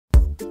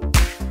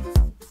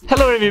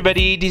Hello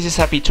everybody, this is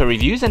Happy Toy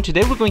Reviews, and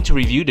today we're going to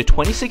review the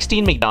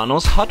 2016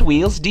 McDonald's Hot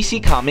Wheels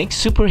DC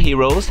Comics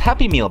Superheroes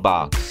Happy Meal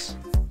box.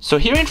 So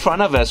here in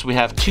front of us we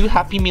have two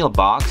Happy Meal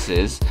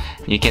boxes.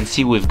 You can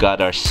see we've got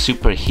our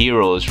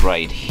superheroes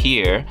right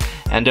here,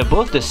 and they're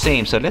both the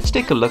same. So let's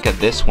take a look at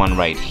this one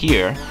right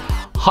here.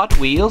 Hot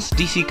Wheels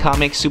DC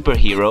Comics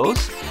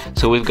Superheroes.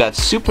 So we've got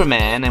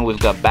Superman and we've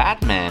got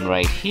Batman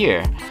right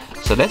here.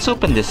 So let's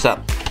open this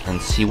up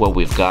and see what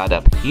we've got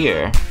up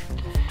here.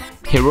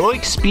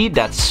 Heroic speed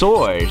that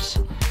soars.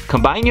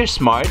 Combine your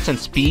smarts and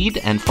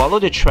speed and follow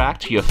the track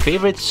to your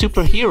favorite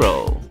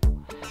superhero.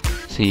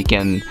 So you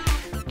can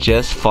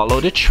just follow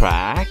the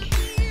track.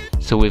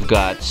 So we've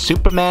got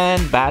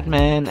Superman,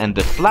 Batman, and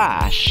the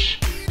Flash.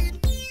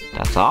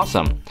 That's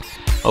awesome.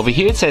 Over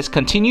here it says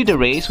continue the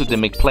race with the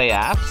McPlay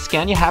app.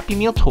 Scan your Happy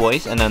Meal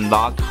toys and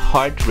unlock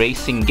heart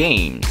racing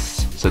games.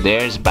 So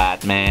there's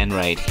Batman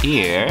right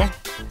here.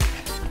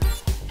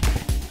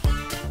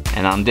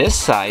 And on this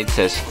side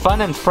says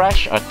Fun and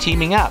Fresh are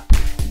teaming up.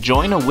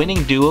 Join a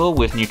winning duo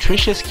with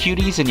nutritious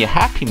cuties in your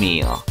Happy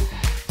Meal.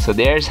 So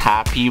there's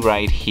Happy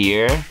right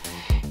here.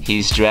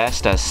 He's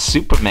dressed as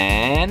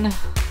Superman.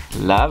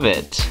 Love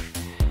it.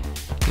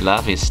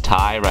 Love his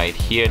tie right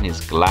here and his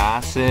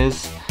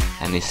glasses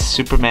and his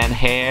Superman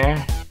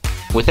hair.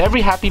 With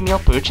every Happy Meal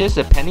purchase,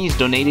 a penny is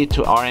donated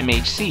to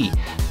RMHC.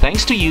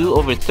 Thanks to you,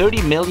 over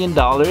 $30 million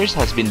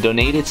has been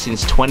donated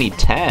since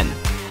 2010.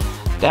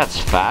 That's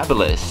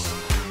fabulous.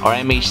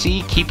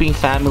 RMHC keeping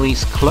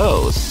families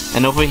close.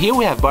 And over here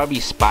we have Barbie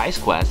Spy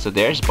Squad. So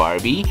there's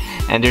Barbie,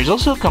 and there's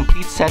also a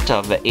complete set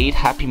of 8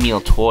 Happy Meal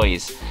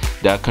toys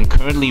that are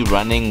concurrently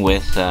running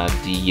with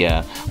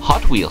the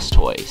Hot Wheels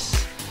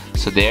toys.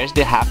 So there's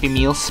the Happy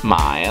Meal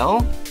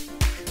Smile.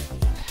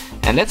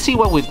 And let's see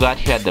what we've got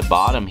here at the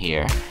bottom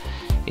here.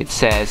 It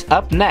says,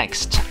 up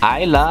next,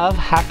 I love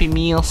Happy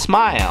Meal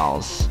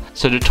Smiles.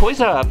 So the toys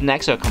that are up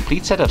next are a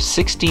complete set of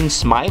 16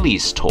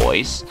 Smileys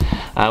toys.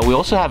 We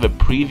also have a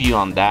preview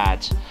on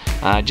that.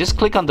 Just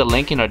click on the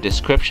link in our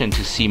description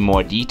to see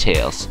more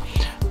details.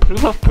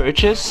 Proof of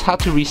purchase, how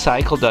to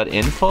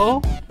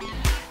recycle.info.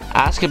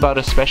 Ask about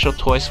a special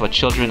toys for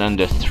children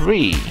under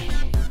 3.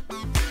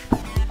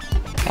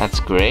 That's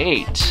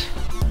great.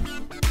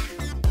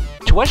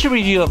 To watch a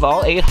review of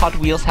all 8 Hot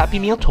Wheels Happy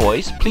Meal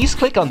toys, please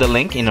click on the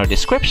link in our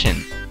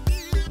description.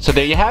 So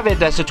there you have it,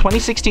 that's the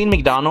 2016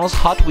 McDonald's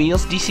Hot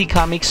Wheels DC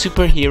Comics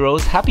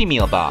Superheroes Happy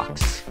Meal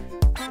box.